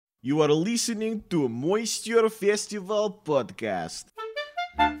You are listening to Moisture Festival Podcast.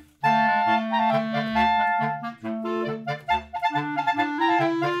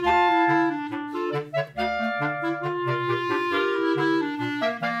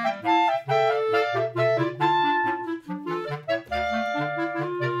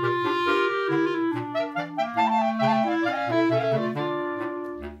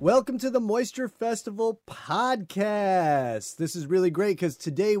 Welcome to the Moisture Festival Podcast. This is really great because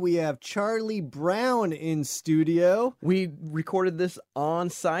today we have Charlie Brown in studio. We recorded this on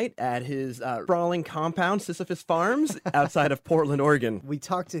site at his sprawling compound, Sisyphus Farms, outside of Portland, Oregon. We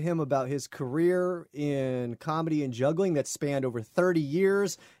talked to him about his career in comedy and juggling that spanned over 30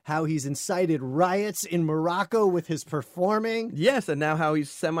 years, how he's incited riots in Morocco with his performing. Yes, and now how he's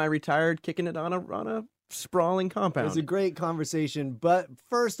semi-retired, kicking it on a sprawling compound. It was a great conversation, but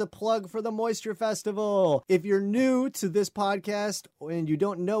first a plug for the Moisture Festival. If you're new to this podcast and you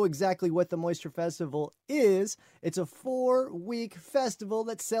don't know exactly what the Moisture Festival is, it's a 4-week festival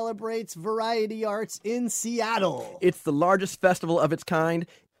that celebrates variety arts in Seattle. It's the largest festival of its kind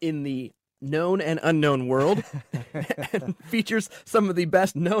in the known and unknown world, and features some of the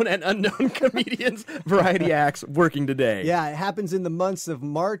best known and unknown comedians, variety acts working today. Yeah, it happens in the months of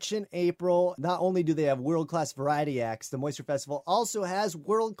March and April. Not only do they have world-class variety acts, the Moisture Festival also has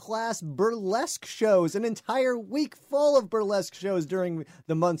world-class burlesque shows, an entire week full of burlesque shows during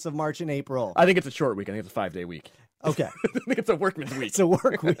the months of March and April. I think it's a short week. I think it's a 5-day week. Okay. I think it's a workman's week. It's a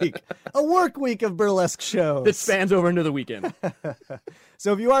work week. A work week of burlesque shows. That spans over into the weekend.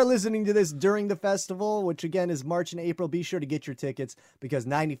 So if you are listening to this during the festival, which again is March and April, be sure to get your tickets because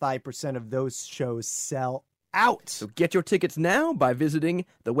 95% of those shows sell out. So get your tickets now by visiting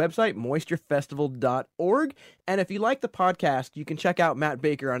the website moisturefestival.org. And if you like the podcast, you can check out Matt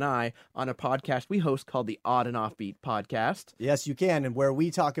Baker and I on a podcast we host called the Odd and Offbeat Podcast. Yes, you can, and where we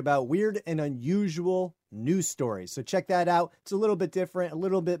talk about weird and unusual news stories. So check that out. It's a little bit different, a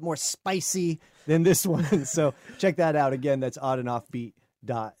little bit more spicy than this one. So check that out. Again, that's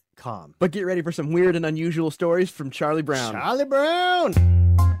oddandoffbeat.com. But get ready for some weird and unusual stories from Charlie Brown. Charlie Brown!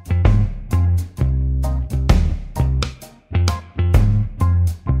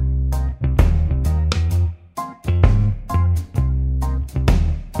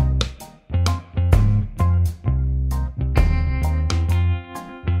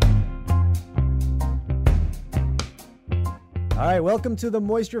 All right, welcome to the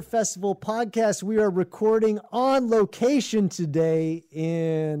Moisture Festival Podcast. We are recording on location today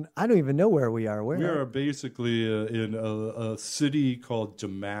in, I don't even know where we are. We are basically in a city called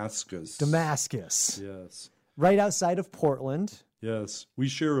Damascus. Damascus. Yes. Right outside of Portland. Yes. We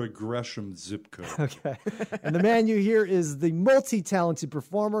share a Gresham zip code. Okay. And the man you hear is the multi-talented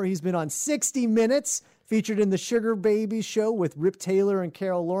performer. He's been on 60 Minutes, featured in the Sugar Baby Show with Rip Taylor and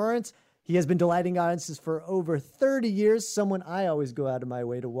Carol Lawrence. He has been delighting audiences for over 30 years, someone I always go out of my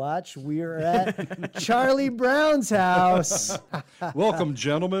way to watch. We're at Charlie Brown's house. Welcome,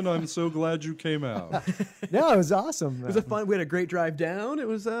 gentlemen. I'm so glad you came out. No, it was awesome. It was we had a great drive down. It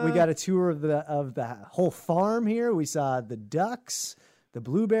was We got a tour of the whole farm here. We saw the ducks, the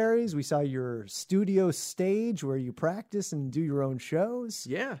blueberries. We saw your studio stage where you practice and do your own shows.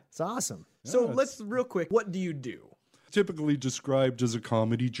 Yeah. It's awesome. So let's real quick, what do you do? Typically described as a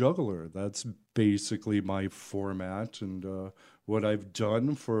comedy juggler. That's basically my format and what I've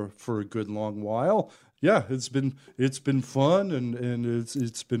done for a good long while. Yeah, it's been fun and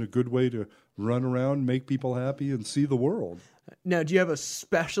it's been a good way to run around, make people happy, and see the world. Now, do you have a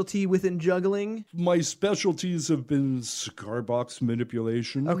specialty within juggling? My specialties have been cigar box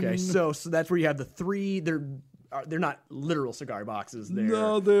manipulation. Okay, so that's where you have the three. They're not literal cigar boxes.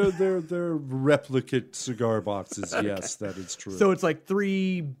 No, they're replicate cigar boxes. Okay. Yes, that is true. So it's like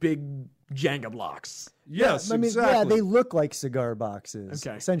 3 big Jenga blocks. Yes, I mean, exactly. Yeah, they look like cigar boxes.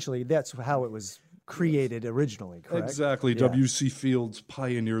 Okay. Essentially, that's how it was created originally, correct? Exactly. Yeah. W.C. Fields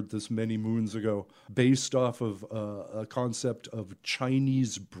pioneered this many moons ago, based off of a concept of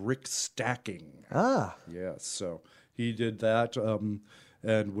Chinese brick stacking. Ah. Yes, so he did that.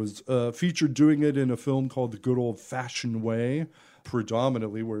 And was featured doing it in a film called The Good Old Fashioned Way,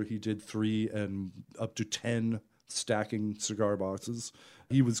 predominantly where he did 3 and up to 10 stacking cigar boxes.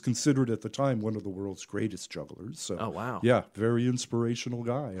 He was considered at the time one of the world's greatest jugglers. So, oh, wow. Yeah, very inspirational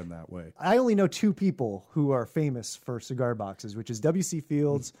guy in that way. I only know 2 people who are famous for cigar boxes, which is W.C.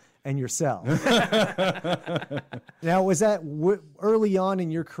 Fields and yourself. Now, was that early on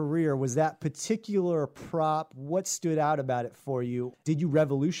in your career, was that particular prop, what stood out about it for you? Did you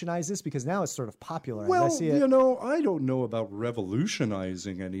revolutionize this? Because now it's sort of popular. Well, I see it. you know, I don't know about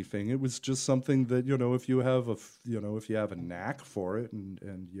revolutionizing anything. It was just something that, you know, if you have a knack for it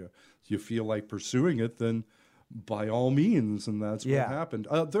and you feel like pursuing it, then by all means, and that's what happened.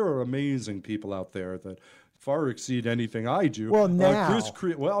 There are amazing people out there that far exceed anything I do. Well, now. Chris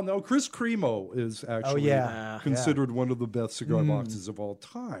Cremo is actually considered one of the best cigar boxes of all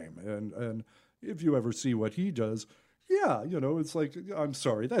time. And if you ever see what he does, yeah, you know, it's like, I'm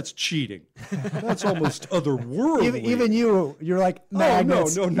sorry, that's cheating. That's almost otherworldly. Even you're like,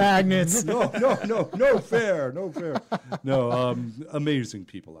 magnets, magnets. No fair. No, amazing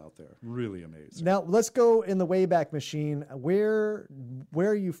people out there, really amazing. Now, let's go in the Wayback Machine. Where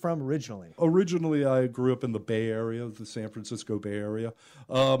are you from originally? Originally, I grew up in the Bay Area, the San Francisco Bay Area.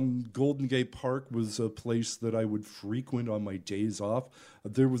 Golden Gate Park was a place that I would frequent on my days off.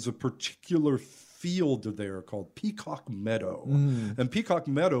 There was a particular field there called Peacock Meadow. And Peacock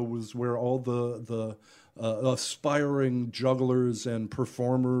Meadow was where all the aspiring jugglers and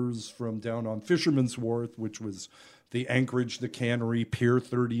performers from down on Fisherman's Wharf, which was the Anchorage, the Cannery, Pier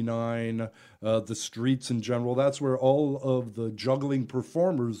 39, the streets in general. That's where all of the juggling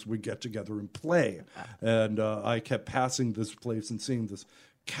performers would get together and play. And I kept passing this place and seeing this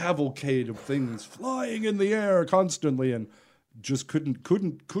cavalcade of things flying in the air constantly, and just couldn't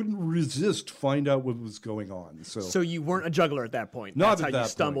resist find out what was going on. So you weren't a juggler at that point. Not That's at how that you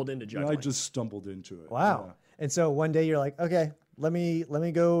stumbled point. into juggling. I just stumbled into it. Wow. Yeah. And so one day you're like, okay, let me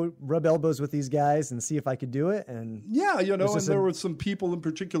go rub elbows with these guys and see if I could do it. And yeah, you know, and there were some people in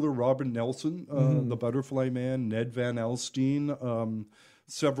particular, Robin Nelson, the Butterfly Man, Ned Van Alstyne,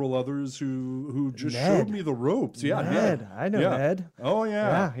 several others who just showed me the ropes. Yeah, Ned. I know Ned. Oh, yeah.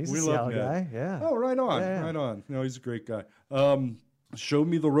 Yeah, he's we a love Seattle Ned. guy. Yeah. Oh, right on. Yeah. Right on. No, he's a great guy. Showed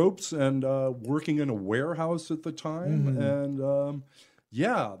me the ropes, and working in a warehouse at the time. And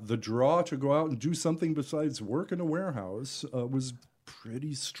the draw to go out and do something besides work in a warehouse was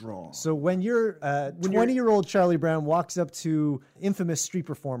pretty strong. So when you're 20-year-old Charlie Brown walks up to infamous street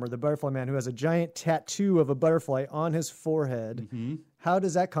performer, the Butterfly Man, who has a giant tattoo of a butterfly on his forehead, how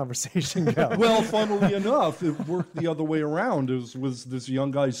does that conversation go? Well, funnily enough, it worked the other way around. It was this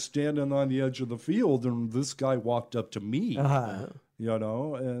young guy standing on the edge of the field, and this guy walked up to me, you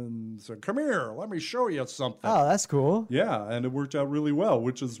know, and said, "Come here, let me show you something." Oh, that's cool. Yeah, and it worked out really well,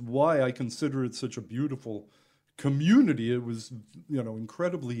 which is why I consider it such a beautiful community. It was, you know,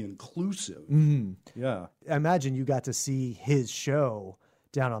 incredibly inclusive. Yeah. I imagine you got to see his show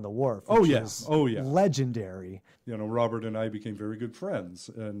down on the wharf. Oh, which yeah. is Oh, yeah. legendary. You know, Robert and I became very good friends,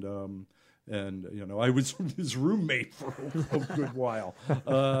 and you know, I was his roommate for a good while,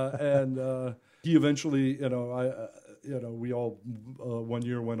 and he eventually, you know, we all one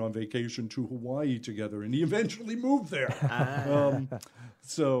year went on vacation to Hawaii together, and he eventually moved there.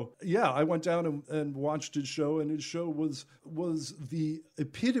 So yeah, I went down and watched his show, and his show was the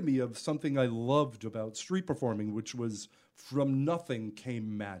epitome of something I loved about street performing, which was from nothing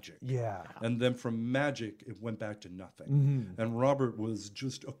came magic. Yeah. And then from magic, it went back to nothing. And Robert was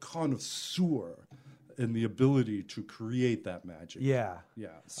just a connoisseur in the ability to create that magic. Yeah. Yeah.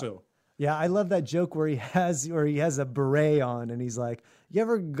 So. Yeah, I love that joke where he has a beret on, and he's like, "You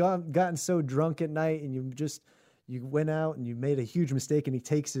ever gotten so drunk at night and you went out and you made a huge mistake?" And he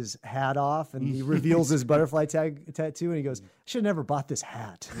takes his hat off and he reveals his butterfly tattoo, and he goes, "I should have never bought this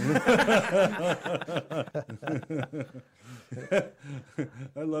hat."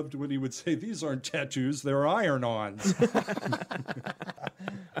 I loved when he would say, "These aren't tattoos; they're iron-ons."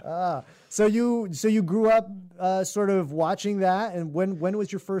 So you grew up sort of watching that, and when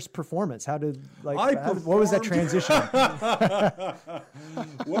was your first performance? What was that transition?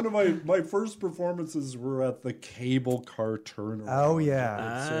 One of my first performances were at the Cable Car Turnaround. Oh yeah,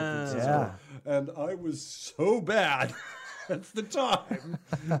 in San Francisco. And I was so bad. At the time,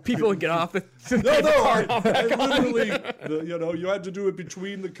 people would get off the literally, you had to do it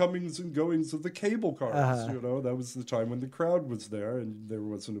between the comings and goings of the cable cars. You know, that was the time when the crowd was there and there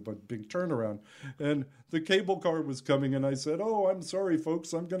wasn't a big turnaround. And the cable car was coming, and I said, "Oh, I'm sorry,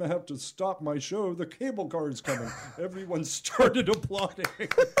 folks, I'm going to have to stop my show. The cable car is coming." Everyone started applauding.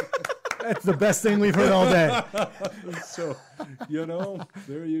 That's the best thing we've heard all day. So,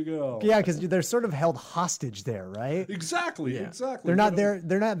 there you go. Yeah, because they're sort of held hostage there, right? Exactly. They're not there.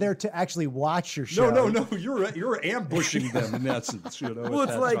 They're not there to actually watch your show. No. You're ambushing them in essence. Well,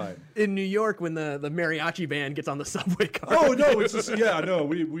 it's like in New York when the mariachi band gets on the subway car. Oh no, it's just,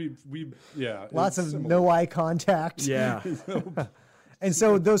 we lots of no eye contact. Yeah. And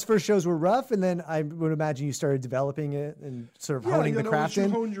so those first shows were rough, and then I would imagine you started developing it and sort of honing the craft as you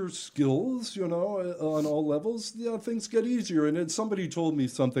in. hone your skills, on all levels, things get easier. And then somebody told me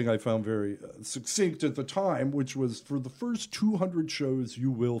something I found very succinct at the time, which was for the first 200 shows, you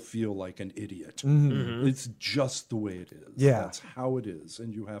will feel like an idiot. It's just the way it is. Yeah. That's how it is.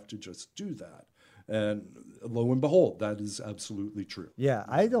 And you have to just do that. And lo and behold, that is absolutely true. Yeah,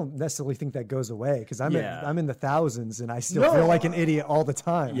 I don't necessarily think that goes away because I'm Yeah. I'm in the thousands and I still No, feel like an idiot all the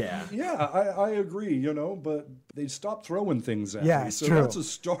time. Yeah. Yeah, I agree, but they stopped throwing things at Yeah, me. it's So true. that's a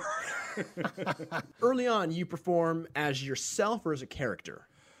start. Early on, you perform as yourself or as a character?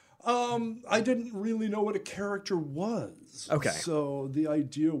 I didn't really know what a character was. Okay. So the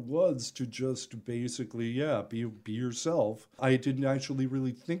idea was to just basically, be yourself. I didn't actually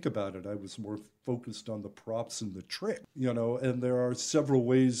really think about it. I was more focused on the props and the trick, and there are several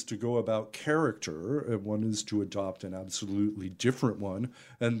ways to go about character. One is to adopt an absolutely different one,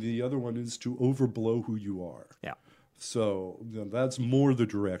 and the other one is to overblow who you are. Yeah. So that's more the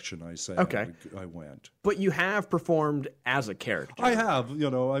direction I say Okay. I went. But you have performed as a character. I have,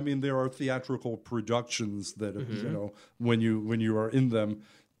 there are theatrical productions that, when you are in them,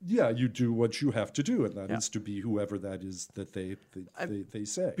 you do what you have to do, and that is to be whoever that is that they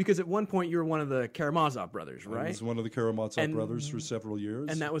say. Because at one point you were one of the Karamazov brothers, I right? was one of the Karamazov brothers for several years.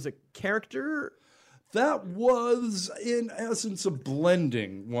 And that was a character? That was, in essence, a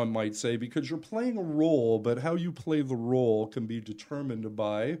blending, one might say, because you're playing a role, but how you play the role can be determined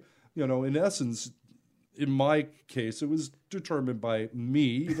by, in essence, in my case, it was determined by me,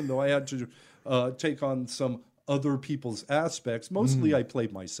 even though I had to take on some other people's aspects. Mostly I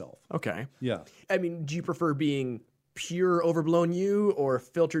played myself. Okay. Yeah. I mean, do you prefer being pure overblown you or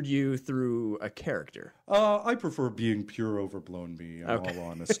filtered you through a character? I prefer being pure overblown me, in all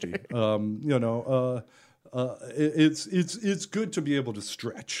honesty. It's good to be able to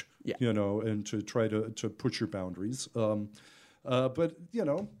stretch, and to try to push your boundaries. But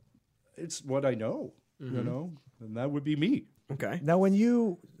it's what I know, and that would be me. Okay. Now, when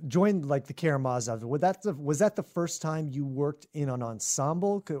you joined like the Karamazov, was that the first time you worked in an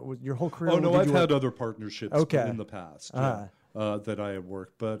ensemble? Your whole career? Oh no, did I've you had work- other partnerships Okay. in the past that I have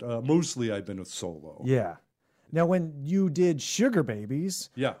worked, but mostly I've been a solo. Yeah. Now, when you did Sugar Babies,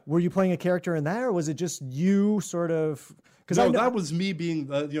 Yeah. were you playing a character in that, or was it just you sort of? No, that was me being,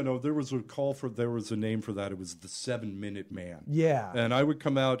 there was a name for that. It was the 7-Minute Man. Yeah. And I would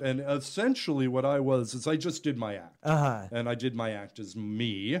come out, and essentially what I was is I just did my act. Uh-huh. And I did my act as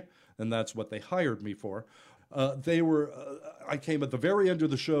me, and that's what they hired me for. I came at the very end of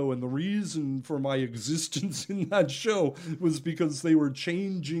the show, and the reason for my existence in that show was because they were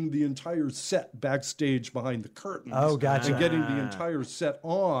changing the entire set backstage behind the curtains. Oh, gotcha. And getting the entire set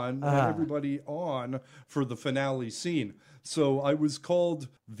on, and everybody on for the finale scene. So I was called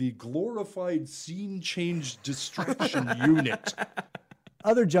the Glorified Scene Change Distraction Unit.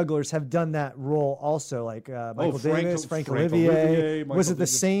 Other jugglers have done that role also, like Michael Davis, Frank Frank Olivier. Was Michael it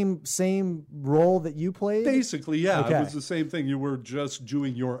the same role that you played? Basically, yeah. Okay. It was the same thing. You were just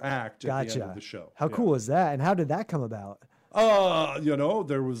doing your act at the end of the show. How cool is that? And how did that come about?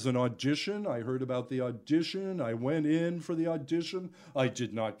 There was an audition. I heard about the audition. I went in for the audition. I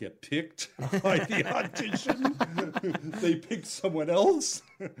did not get picked by the audition. They picked someone else.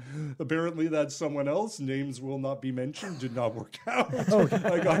 Apparently that someone else, names will not be mentioned, did not work out.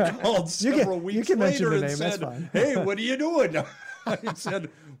 I got called several weeks can mention later the and name, that's said, fine. "Hey, what are you doing?" I said,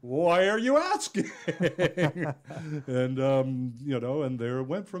 "Why are you asking?" And and there it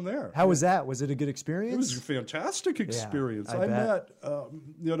went from there. How was that? Was it a good It experience? was a fantastic experience. I met,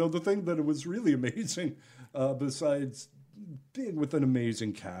 the thing that was really amazing, besides being with an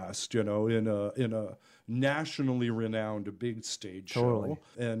amazing cast, in a nationally renowned big stage Totally. show,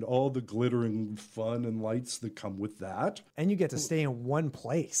 and all the glittering fun and lights that come with that. And you get to stay in one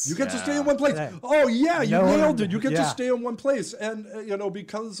place. You get to stay in one place. Yeah. Oh yeah, you No one- nailed it. You get yeah. to stay in one place, and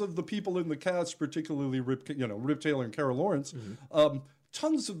because of the people in the cast, particularly Rip Taylor and Carol Lawrence,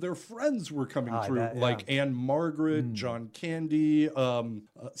 tons of their friends were coming through, bet, yeah. like Anne Margaret, John Candy,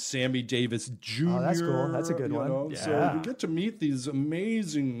 Sammy Davis Jr. Oh, that's cool. That's a good one. So Yeah. you get to meet these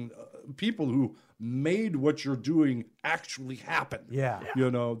amazing people who made what you're doing actually happen. Yeah.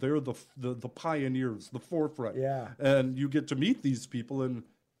 They're the pioneers, the forefront. Yeah. And you get to meet these people, and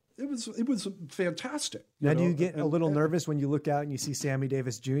it was fantastic. Now, do you get a little nervous when you look out and you see Sammy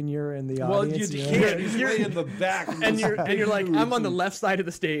Davis Jr. in the Well, audience? you can't. He's way in the back. And you're like, I'm on the left side of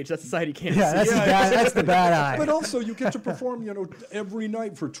the stage. That's the side he can't Yeah, see. that's the bad eye. But also, you get to perform, every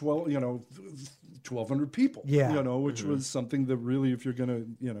night for 1,200 people. Yeah. Which was something that really, if you're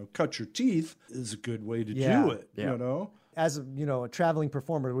going to, cut your teeth, is a good way to Yeah. do it. Yeah. As a traveling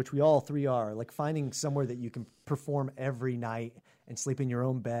performer, which we all three are, like finding somewhere that you can perform every night and sleep in your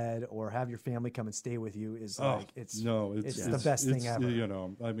own bed or have your family come and stay with you is it's the best thing ever.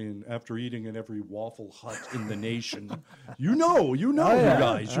 I mean, after eating in every Waffle Hut in the nation, you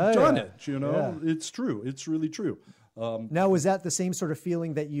guys, you've done it. It's true. It's really true. Now, was that the same sort of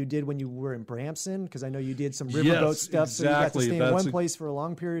feeling that you did when you were in Bramson? Because I know you did some riverboat stuff, exactly. so you got to stay in one place for a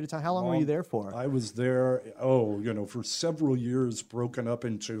long period of time. How long were you there for? I was there, for several years, broken up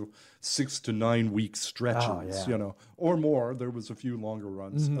into 6 to 9 week stretches, or more. There was a few longer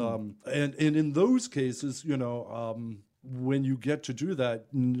runs. And in those cases, when you get to do that,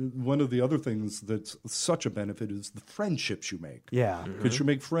 one of the other things that's such a benefit is the friendships you make. Yeah. Because you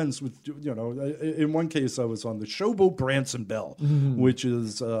make friends with, in one case I was on the Showboat Branson Bell, which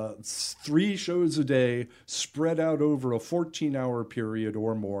is 3 shows a day spread out over a 14-hour period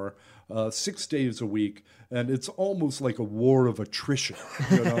or more, 6 days a week. And it's almost like a war of attrition,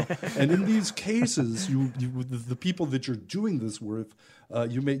 And in these cases, the people that you're doing this with,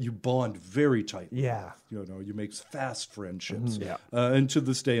 you bond very tightly. Yeah. You make fast friendships. And to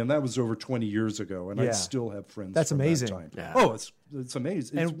this day, and that was over 20 years ago, and I still have friends. That's from amazing. That time. Yeah. Oh, it's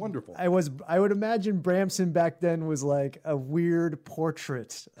amazing. It's wonderful. I would imagine Bramson back then was like a weird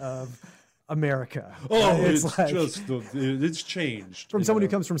portrait of America. Oh, it's changed. From someone who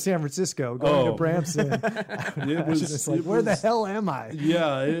comes from San Francisco, going to Bramson. Where the hell am I?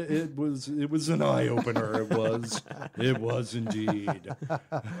 Yeah, it was an eye opener. It was indeed.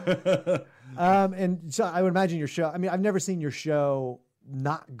 And so I would imagine your show. I mean, I've never seen your show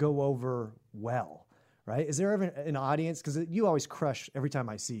not go over well. Right? Is there ever an audience? Because you always crush every time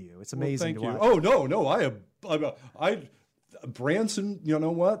I see you. It's amazing to watch. Oh no, I Branson, you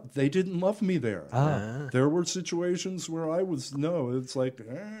know what? They didn't love me there. There were situations where it's like...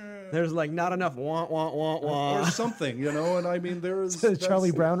 There's like not enough wah. Or something, and I mean, there's... The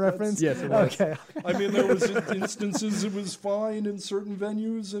Charlie Brown reference? Yes, it was. Okay. I mean, there was instances it was fine in certain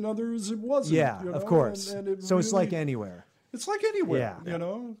venues and others it wasn't. Yeah, of course. And it's like anywhere. It's like anywhere,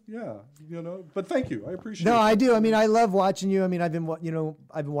 But thank you, I appreciate it. No, I do. I mean, I love watching you. I mean, I've been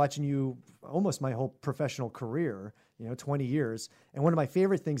watching you almost my whole professional career. 20 years. And one of my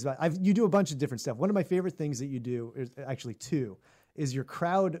favorite things you do a bunch of different stuff. One of my favorite things that you do is actually 2, is your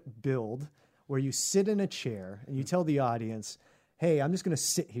crowd build, where you sit in a chair and you tell the audience, "Hey, I'm just going to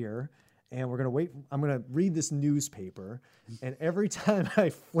sit here and we're going to wait. I'm going to read this newspaper. And every time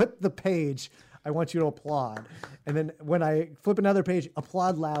I flip the page, I want you to applaud. And then when I flip another page,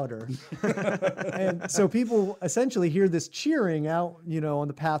 applaud louder." And so people essentially hear this cheering out, on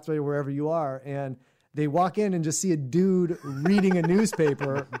the pathway wherever you are. And they walk in and just see a dude reading a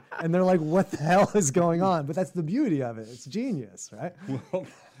newspaper, and they're like, "What the hell is going on?" But that's the beauty of it. It's genius, right? Well,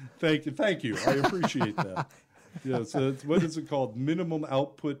 thank you. I appreciate that. Yeah, so what is it called? Minimum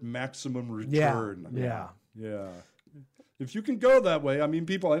output, maximum return. Yeah. If you can go that way, I mean,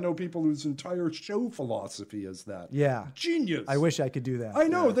 I know people whose entire show philosophy is that. Yeah. Genius. I wish I could do that. I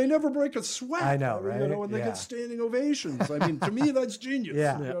know. They never break a sweat. I know, right? And they get standing ovations. I mean, to me, that's genius.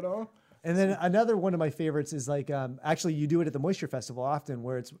 Yeah. And then another one of my favorites is like, actually you do it at the Moisture Festival often,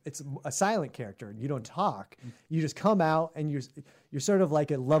 where it's a silent character and you don't talk. You just come out and you're sort of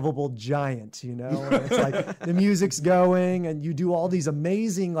like a lovable giant, And it's like the music's going and you do all these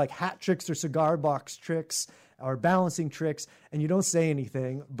amazing like hat tricks or cigar box tricks or balancing tricks, and you don't say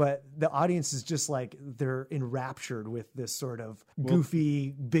anything, but the audience is just like, they're enraptured with this sort of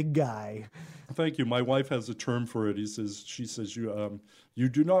goofy big guy. Thank you. My wife has a term for it. She says you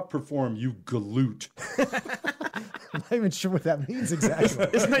do not perform, you galoot. I'm not even sure what that means exactly.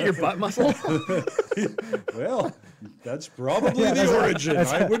 Isn't that your butt muscle? Well, that's probably the origin.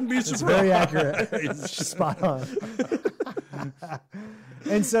 I wouldn't be surprised. It's very accurate. Spot on.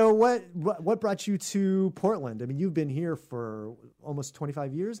 And so what brought you to Portland? I mean, you've been here for almost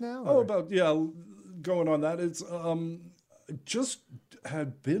 25 years now? Going on that. It's just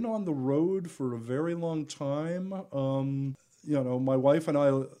had been on the road for a very long time. My wife and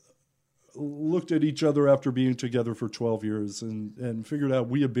I looked at each other after being together for 12 years and figured out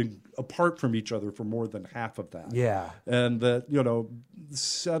we had been apart from each other for more than half of that. Yeah. And that,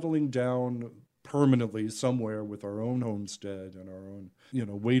 settling down permanently somewhere with our own homestead and our own,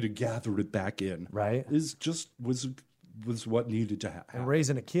 way to gather it back in. Right. Was was what needed to And happen.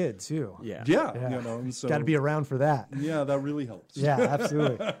 raising a kid too. Yeah. Yeah, Yeah. you know, and so Got to be around for that. yeah, that really helps. Yeah,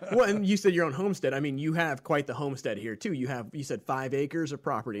 absolutely. Well, and you said your own homestead. I mean, you have quite the homestead here too. You said 5 acres of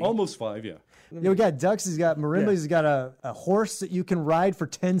property. Almost 5, yeah. Yeah, we got ducks. He's got marimbas. He's got a horse that you can ride for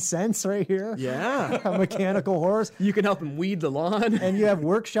 10 cents right here. Yeah. A mechanical horse. You can help him weed the lawn. And you have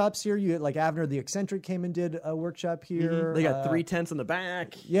workshops here. You like Avner the Eccentric came and did a workshop here. They got 3 tents in the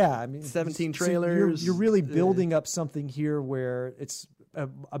back. Yeah, I mean 17 so trailers. You're really building up something here where it's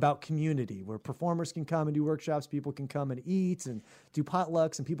about community, where performers can come and do workshops, people can come and eat and do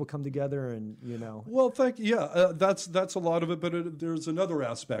potlucks, and people come together and Well, thank you. Yeah, that's a lot of it, but there's another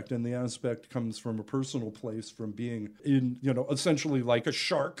aspect, and the aspect comes from a personal place, from being in, essentially like a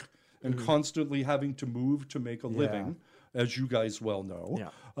shark and constantly having to move to make a living, as you guys well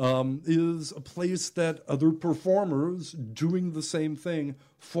know, is a place that other performers doing the same thing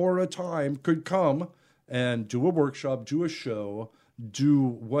for a time could come and do a workshop, do a show, do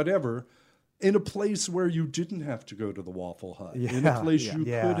whatever, in a place where you didn't have to go to the Waffle Hut, in a place you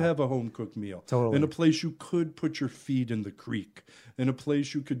could have a home-cooked meal, in a place you could put your feet in the creek, in a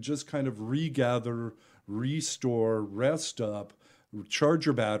place you could just kind of regather, restore, rest up, charge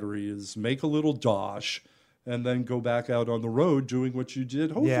your batteries, make a little dosh, and then go back out on the road doing what you did,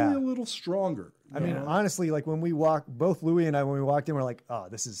 hopefully a little stronger. I mean, honestly, like when we walked, both Louis and I, when we walked in, we're like, oh,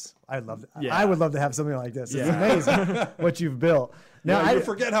 this is, I would love to have something like this. It's amazing what you've built. Now, you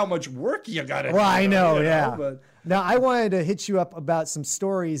forget how much work you got to do. Well, I know, But now, I wanted to hit you up about some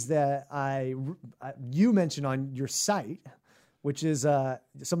stories that you mentioned on your site, which is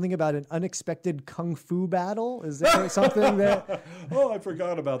something about an unexpected kung fu battle. Is there something that... Oh, I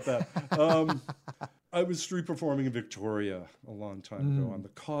forgot about that. I was street performing in Victoria a long time ago on the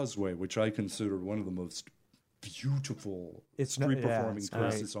Causeway, which I consider one of the most beautiful street performing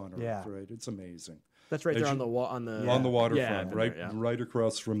places on earth. Right? It's amazing. That's right there on the waterfront, right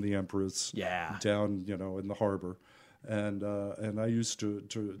across from the Empress. Yeah. Down, in the harbor. And I used to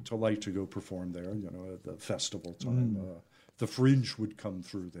like to go perform there, at the festival time. The Fringe would come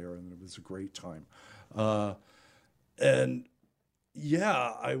through there, and it was a great time. And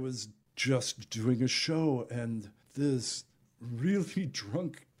I was just doing a show, and this really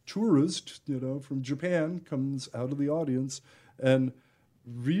drunk tourist, from Japan comes out of the audience and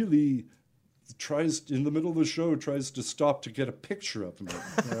really tries, in the middle of the show, tries to stop to get a picture of me,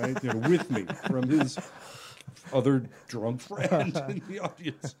 right? With me from his other drunk friend in the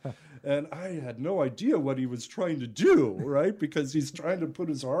audience. And I had no idea what he was trying to do, right? Because he's trying to put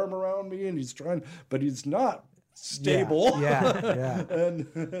his arm around me, and but he's not stable.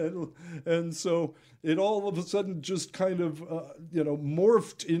 And so it all of a sudden just kind of,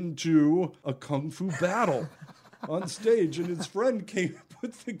 morphed into a kung fu battle on stage. And his friend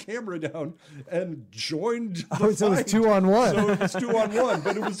put the camera down and joined the fight. So it was 2-on-1. So it was 2-on-1,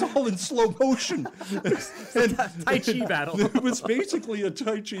 but it was all in slow motion. And Tai Chi battle. It was basically a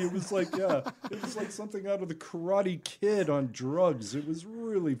Tai Chi. It was like something out of the Karate Kid on drugs. It was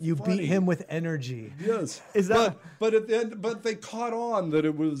really You funny. beat him with energy. Yes. Is that... But at the end, they caught on that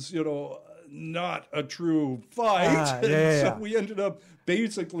it was, not a true fight. So we ended up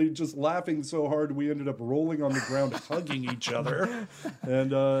basically just laughing so hard we ended up rolling on the ground, hugging each other,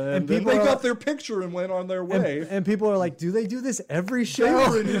 and then they got their picture and went on their way. And people are like, do they do this every show? They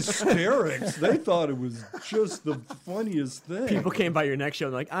were in hysterics. They thought it was just the funniest thing. People came by your next show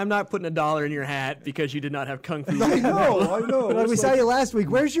and like, I'm not putting $1 in your hat because you did not have kung fu. I know. But we saw you last week.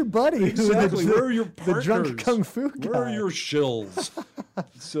 Where's your buddy? Exactly. Where are your partners? The drunk kung fu guy. Where are your shills?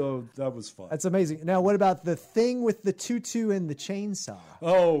 So that was fun. That's amazing. Now, what about the thing with the tutu and the chainsaw?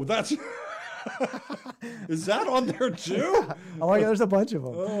 Oh, that's... Is that on there too? Oh my God, there's a bunch of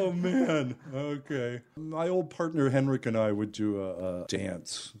them. Oh man. Okay. My old partner Henrik and I would do a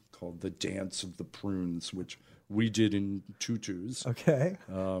dance called the Dance of the Prunes, which we did in tutus. Okay.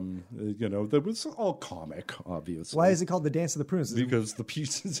 That was all comic, obviously. Why is it called the Dance of the Prunes? Because the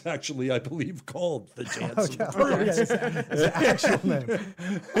piece is actually, I believe, called the Dance of the Prunes. It's the actual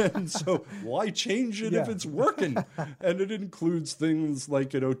name. And so why change it if it's working? And it includes things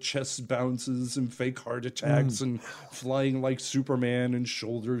like, chest bounces and fake heart attacks and flying like Superman and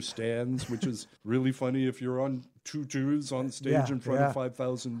shoulder stands, which is really funny if you're on tutus on stage in front of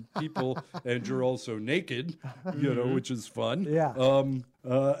 5,000 people and you're also naked, which is fun.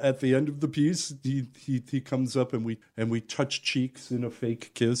 At the end of the piece, he comes up and we touch cheeks in a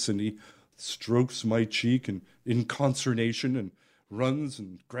fake kiss, and he strokes my cheek and in consternation and runs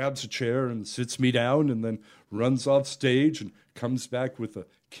and grabs a chair and sits me down and then runs off stage and comes back with a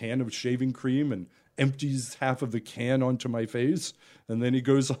can of shaving cream and empties half of the can onto my face, and then he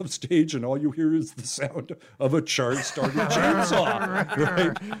goes off stage, and all you hear is the sound of a charge-started chainsaw,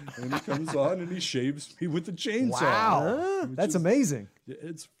 right? And he comes on, and he shaves me with the chainsaw. Wow. That's amazing.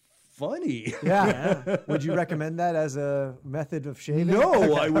 It's funny. Yeah. Would you recommend that as a method of shaving?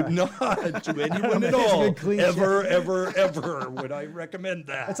 No, I would not to anyone at It's a all. good clean Ever would I recommend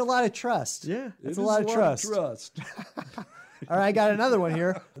that. That's a lot of trust. Yeah. That's It a is lot of trust. trust. All right, I got another one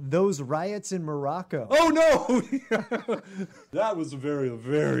here. Those riots in Morocco. Oh no! That was a very,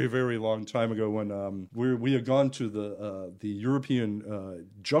 very, very long time ago when we had gone to the European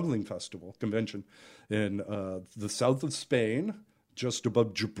Juggling Festival convention in the south of Spain, just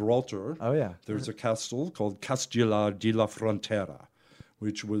above Gibraltar. Oh, yeah. There's a castle called Castellar de la Frontera,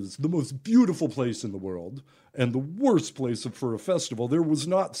 which was the most beautiful place in the world and the worst place for a festival. There was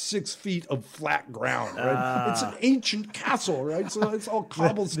not 6 feet of flat ground, right? It's an ancient castle, right? So it's all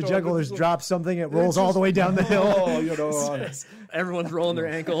cobblestone. The jugglers It's- drop something, it it's rolls all just- the way down the hill. Oh, you know. Everyone's rolling their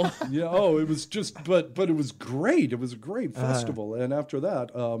ankle. Yeah. Oh, it was just, but it was great. It was a great festival. And after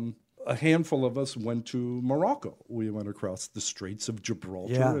that, a handful of us went to Morocco. We went across the Straits of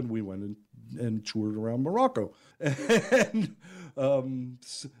Gibraltar, Yeah. and we went and toured around Morocco. And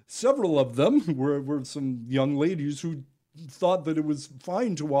several of them were some young ladies who thought that it was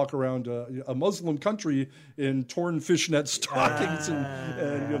fine to walk around a Muslim country in torn fishnet stockings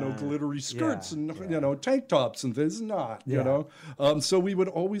and glittery skirts and tank tops and things. Not, you know. So we would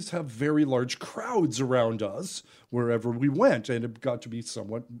always have very large crowds around us wherever we went, and it got to be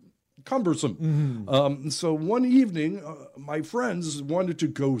somewhat cumbersome. So one evening, my friends wanted to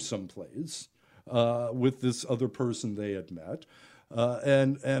go someplace with this other person they had met,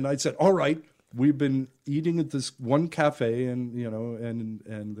 and I said, "All right, we've been eating at this one cafe, and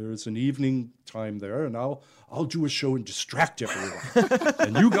and there's an evening time there, and I'll do a show and distract everyone,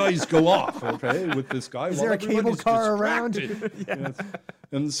 and you guys go off, okay, with this guy." Is there a cable car around? Yes.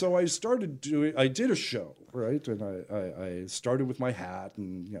 And so I did a show, right? And I started with my hat,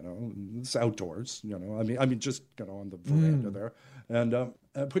 and it's outdoors, I mean just on the veranda there, and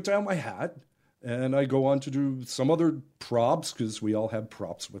I put down my hat. And I go on to do some other props because we all had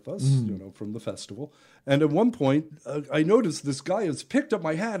props with us, from the festival. And at one point, I noticed this guy has picked up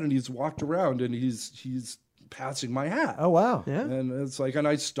my hat and he's walked around and he's passing my hat. Oh, wow. Yeah. And it's like, and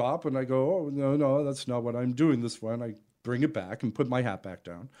I stop and I go, "Oh, no, that's not what I'm doing this for." And I bring it back and put my hat back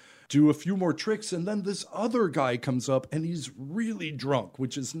down, do a few more tricks. And then this other guy comes up and he's really drunk,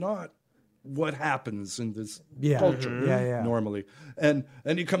 which is not what happens in this culture normally. And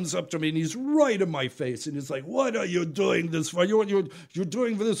he comes up to me and he's right in my face and he's like, "What are you doing this for? You're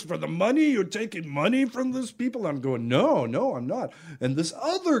doing this for the money? You're taking money from these people?" I'm going, no, I'm not. And this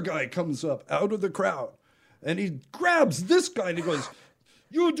other guy comes up out of the crowd and he grabs this guy and he goes,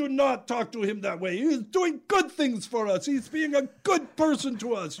 "You do not talk to him that way. He is doing good things for us. He's being a good person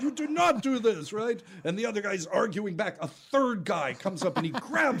to us. You do not do this," right? And the other guy's arguing back. A third guy comes up and he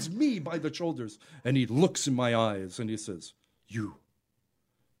grabs me by the shoulders and he looks in my eyes and he says, You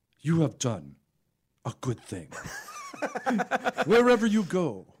have done a good thing. Wherever you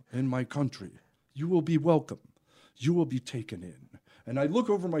go in my country, you will be welcome. You will be taken in. And I look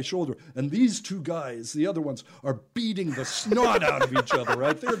over my shoulder, and these two guys, the other ones, are beating the snot out of each other,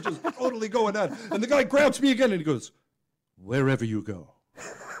 right? They're just totally going at it. And the guy grabs me again, and he goes, "Wherever you go,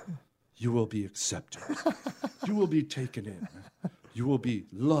 you will be accepted. You will be taken in. You will be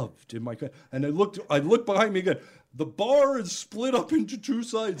loved in my country." And I look behind me again. The bar is split up into two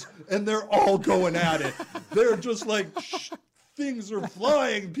sides, and they're all going at it. They're just like, things are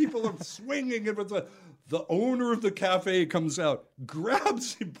flying. People are swinging. The owner of the cafe comes out,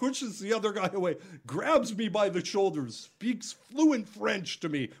 pushes the other guy away, grabs me by the shoulders, speaks fluent French to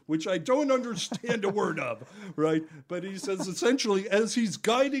me, which I don't understand a word of, right? But he says essentially, as he's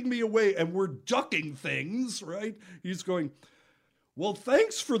guiding me away and we're ducking things, right? He's going, "Well,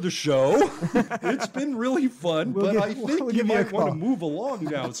 thanks for the show. It's been really fun, but I think you might want to move along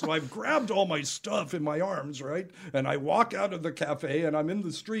now." So I've grabbed all my stuff in my arms, right? And I walk out of the cafe and I'm in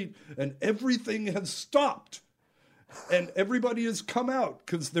the street and everything has stopped. And everybody has come out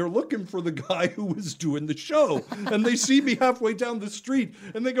because they're looking for the guy who was doing the show. And they see me halfway down the street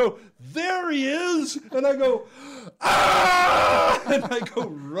and they go, "There he is." And I go, "Ah!" And I go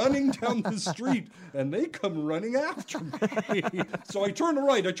running down the street and they come running after me. So I turn a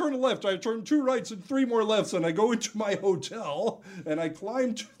right, I turn a left, I turn 2 rights and 3 more lefts, and I go into my hotel and I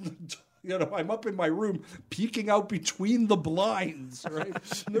climb to the I'm up in my room, peeking out between the blinds, right?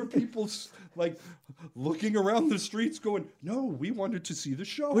 And there are people like looking around the streets going, no, we wanted to see the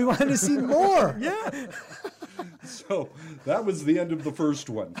show. We wanted to see more. Yeah. So that was the end of the first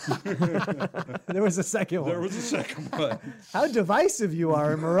one. There was a second one. There was a second one. How divisive you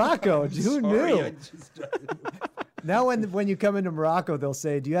are in Morocco. Who Sorry, knew? Now when you come into Morocco, they'll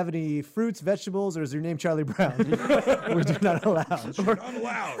say, do you have any fruits, vegetables, or is your name Charlie Brown? Which you're not allowed. You're not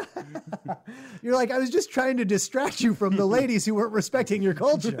allowed. You're like, I was just trying to distract you from the ladies who weren't respecting your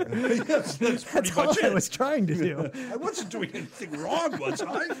culture. Yes, that's pretty That's all much I it. was trying to do. I wasn't doing anything wrong, was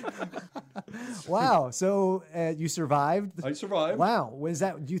I? Wow. So you survived? I survived. Wow.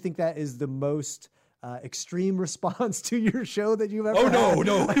 Do you think that is the most extreme response to your show that you've ever Oh, had?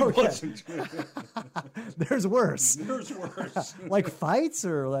 no, it Okay. wasn't. There's worse. There's worse. Like fights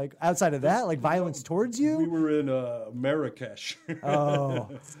or like outside of that, like violence towards We you? were in Marrakesh. Oh.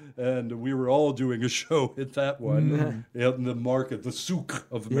 And we were all doing a show at that one in the market, the souk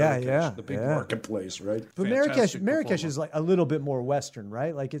of Marrakesh, yeah, the big yeah. marketplace, right? But Fantastic Marrakesh performer. is like a little bit more Western,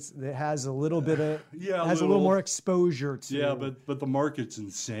 right? Like it has a little bit of Yeah, a has a little. little more exposure to Yeah, but the market's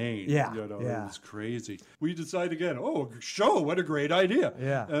insane. Yeah, you know, yeah. It was crazy. We decided again, a show, what a great idea.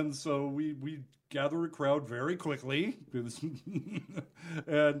 Yeah. And so we gather a crowd very quickly. It was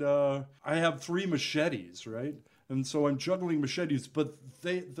and I have 3 machetes, right? And so I'm juggling machetes, but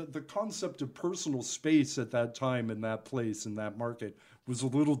the concept of personal space at that time in that place, in that market, was a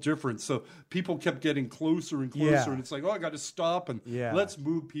little different. So people kept getting closer and closer, Yeah. and it's like, I got to stop and Yeah. let's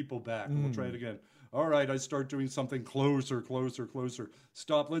move people back. And we'll try it again. All right, I start doing something closer.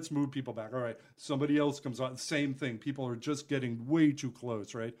 Stop, let's move people back. All right, somebody else comes on. Same thing. People are just getting way too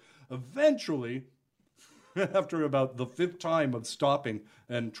close, right? Eventually, after about the 5th time of stopping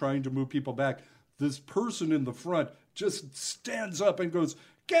and trying to move people back, this person in the front just stands up and goes,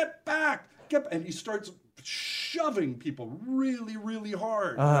 get back, and he starts shoving people really, really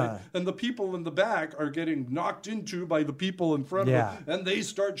hard. Right? And the people in the back are getting knocked into by the people in front Yeah. of them, and they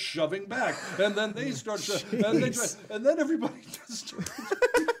start shoving back. And then they start and then everybody just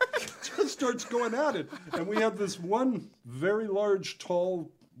starts going at it. And we have this one very large,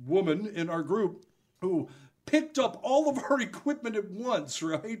 tall woman in our group who picked up all of our equipment at once,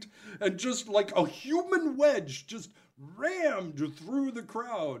 right? And just like a human wedge, just rammed through the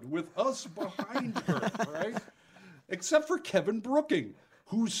crowd with us behind her, right? Except for Kevin Brooking,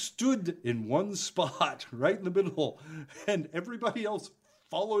 who stood in one spot right in the middle, and everybody else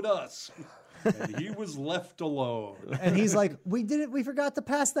followed us. And he was left alone. And he's like, we forgot to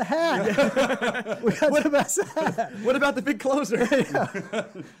pass the hat. We got to pass the hat. What about the big closer?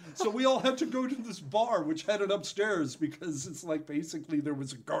 So we all had to go to this bar, which had it upstairs, because it's like basically there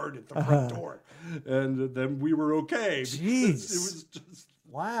was a guard at the front door. And then we were okay. because Jeez. It was just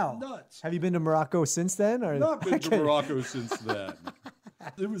Wow. nuts. Have you been to Morocco since then? Or Not been to Morocco since then.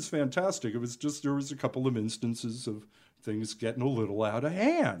 It was fantastic. It was just, there was a couple of instances of things getting a little out of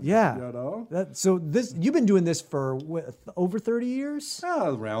hand. Yeah. You know? You've been doing this for over 30 years?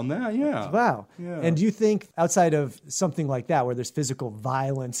 Around that, yeah. Wow. Yeah. And do you think outside of something like that, where there's physical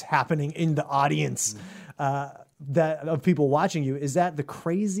violence happening in the audience, that of people watching you, is that the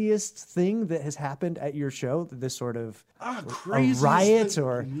craziest thing that has happened at your show? This sort of Crazy riot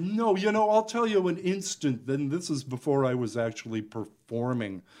or No, I'll tell you an instant, then this is before I was actually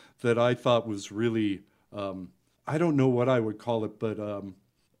performing, that I thought was really, I don't know what I would call it, but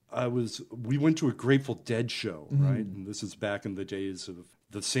we went to a Grateful Dead show, right? And this is back in the days of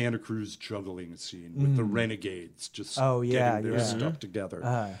the Santa Cruz juggling scene with the Renegades just getting their stuff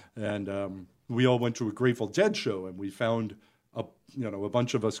together. And we all went to a Grateful Dead show, and we found a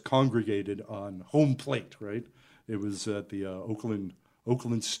bunch of us congregated on home plate, right? It was at the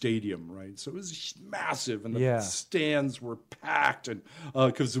Oakland Stadium, right? So it was massive, and the stands were packed, and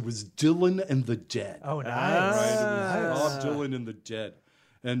because it was Dylan and the Dead. Oh, nice. Right? It was Bob Dylan and the Dead,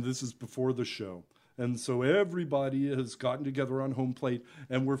 and this is before the show. And so everybody has gotten together on home plate,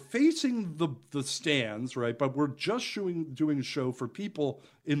 and we're facing the stands, right? But we're just doing a show for people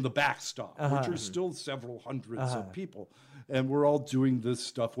in the backstop, which are still several hundreds of people. And we're all doing this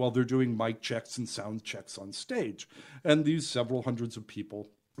stuff while they're doing mic checks and sound checks on stage. And these several hundreds of people,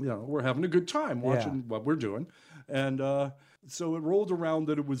 we're having a good time watching what we're doing. And so it rolled around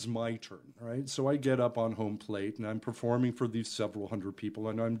that it was my turn, right? So I get up on home plate, and I'm performing for these several hundred people,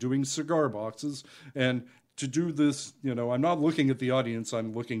 and I'm doing cigar boxes. And to do this, I'm not looking at the audience,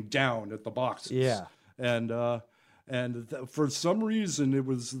 I'm looking down at the boxes. Yeah. And for some reason, it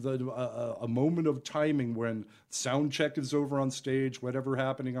was a moment of timing when sound check is over on stage, whatever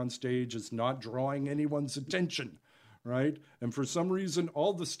happening on stage is not drawing anyone's attention, right? And for some reason,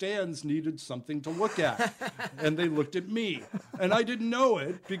 all the stands needed something to look at. And they looked at me. And I didn't know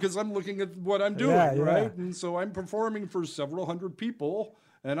it because I'm looking at what I'm doing, Yeah, yeah. right? And so I'm performing for several hundred people.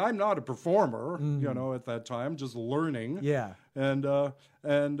 And I'm not a performer, at that time, just learning. Yeah. And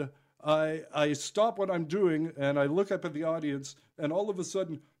I stop what I'm doing and I look up at the audience, and all of a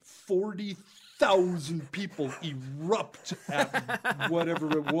sudden 40,000 people erupt at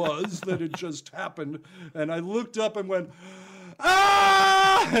whatever it was that had just happened. And I looked up and went,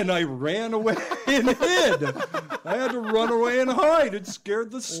 "Ah!" And I ran away and hid. I had to run away and hide. It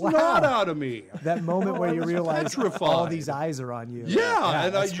scared the snot out of me. That moment where I you was realize petrified. all these eyes are on you. Yeah,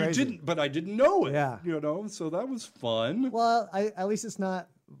 and that's crazy. I didn't know it. Yeah. So that was fun. Well, at least it's not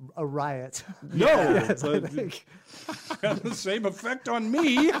a riot. No, Yes, I but think. had the same effect on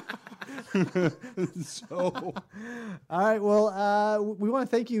me. So, All right. Well, we want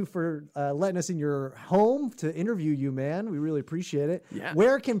to thank you for letting us in your home to interview you, man. We really appreciate it. Yeah.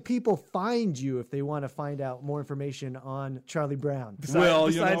 Where can people find you if they want to find out more information on Charlie Brown?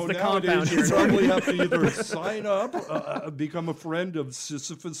 Besides the nowadays compound you here. probably have to either sign up, become a friend of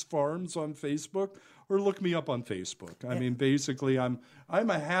Sisyphus Farms on Facebook, or look me up on Facebook. I mean, basically, I'm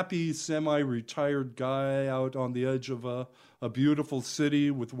a happy, semi-retired guy out on the edge of a beautiful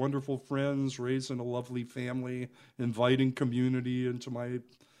city with wonderful friends, raising a lovely family, inviting community into my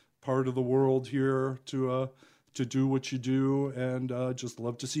part of the world here to do what you do, and just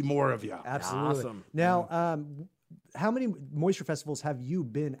love to see more of you. Absolutely. Awesome. Now, how many Moisture Festivals have you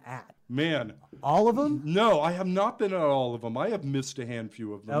been at? Man, All of them? no, I have not been at all of them. I have missed a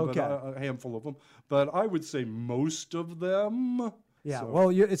handful of them, Okay. a handful of them. But I would say most of them. Yeah. So- Well,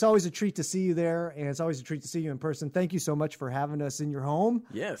 it's always a treat to see you there, and it's always a treat to see you in person. Thank you so much for having us in your home.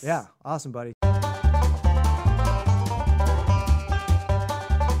 Yes. Yeah. Awesome, buddy.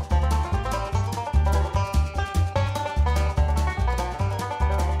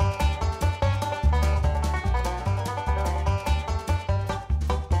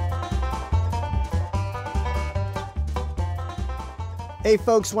 Hey,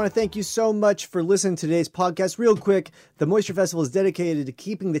 folks, want to thank you so much for listening to today's podcast. Real quick, the Moisture Festival is dedicated to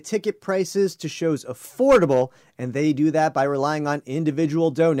keeping the ticket prices to shows affordable, and they do that by relying on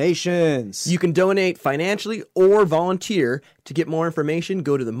individual donations. You can donate financially or volunteer. To get more information,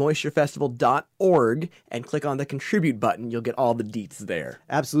 go to themoisturefestival.org and click on the contribute button. You'll get all the deets there.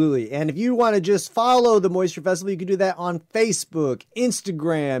 Absolutely. And if you want to just follow the Moisture Festival, you can do that on Facebook,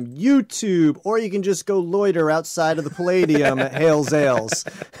 Instagram, YouTube, or you can just go loiter outside of the Palladium at Hales Ales.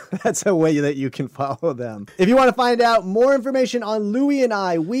 That's a way that you can follow them. If you want to find out more information on Louie and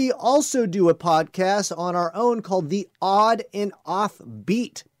I, we also do a podcast on our own called the Odd and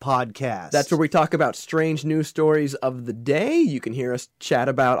Offbeat Podcast. That's where we talk about strange news stories of the day. You can hear us chat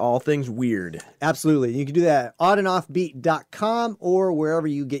about all things weird. Absolutely. You can do that at oddandoffbeat.com or wherever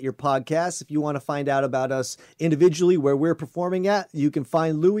you get your podcasts. If you want to find out about us individually, where we're performing at, you can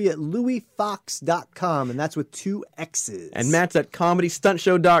find Louie at louiefox.com, and that's with 2 X's. And Matt's at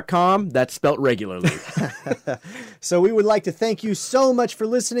comedystuntshow.com. That's spelt regularly. So we would like to thank you so much for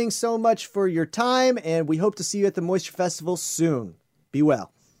listening, so much for your time, and we hope to see you at the Moisture Festival soon. Be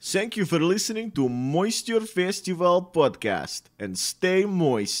well. Thank you for listening to Moisture Festival podcast and stay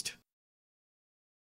moist.